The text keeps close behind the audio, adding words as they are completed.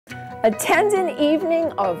Attend an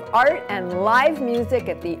evening of art and live music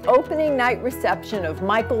at the opening night reception of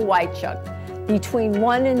Michael Wychuck between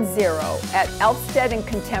 1 and 0 at Elfstead and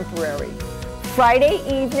Contemporary. Friday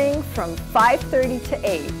evening from 5:30 to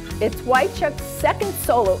 8. It's Wychuck's second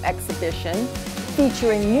solo exhibition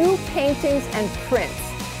featuring new paintings and prints,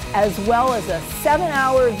 as well as a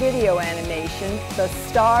 7-hour video animation, The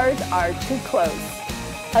Stars Are Too Close.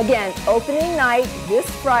 Again, opening night this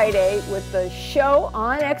Friday with the show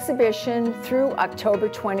on exhibition through October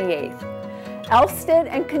 28th. Elfstead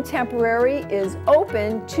and Contemporary is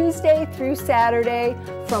open Tuesday through Saturday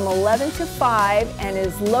from 11 to 5 and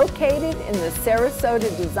is located in the Sarasota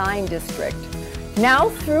Design District. Now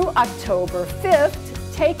through October 5th,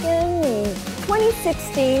 take in the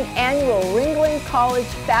 2016 annual Ringling College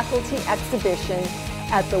Faculty Exhibition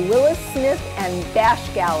at the Willis Smith and Bash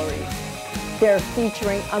Galleries. They're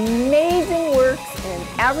featuring amazing works in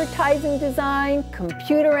advertising design,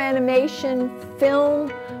 computer animation,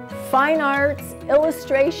 film, fine arts,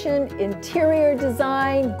 illustration, interior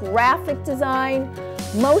design, graphic design,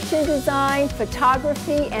 motion design,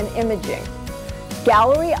 photography, and imaging.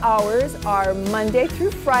 Gallery hours are Monday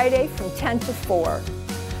through Friday from 10 to 4.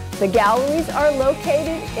 The galleries are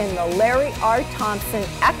located in the Larry R. Thompson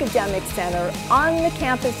Academic Center on the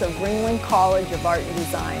campus of Ringling College of Art and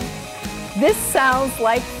Design. This sounds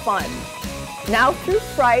like fun. Now through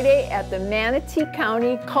Friday at the Manatee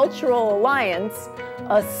County Cultural Alliance,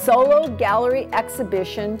 a solo gallery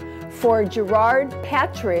exhibition for Gerard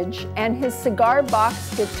Patridge and his cigar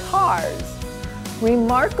box guitars.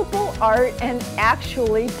 Remarkable art and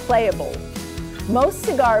actually playable. Most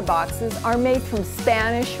cigar boxes are made from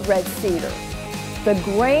Spanish red cedar. The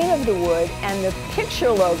grain of the wood and the picture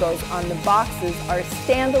logos on the boxes are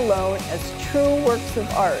standalone as true works of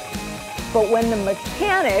art. But when the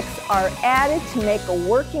mechanics are added to make a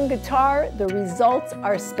working guitar, the results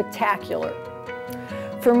are spectacular.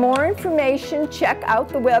 For more information, check out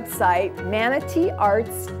the website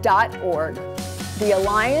manateearts.org. The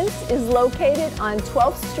Alliance is located on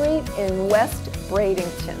 12th Street in West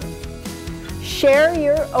Bradenton. Share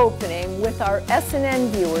your opening with our SNN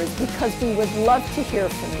viewers because we would love to hear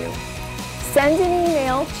from you. Send an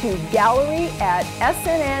email to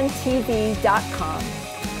gallery@snntv.com.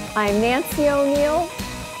 I'm Nancy O'Neill.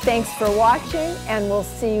 Thanks for watching, and we'll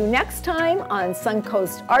see you next time on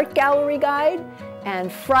Suncoast Art Gallery Guide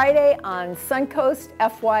and Friday on Suncoast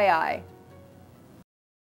FYI.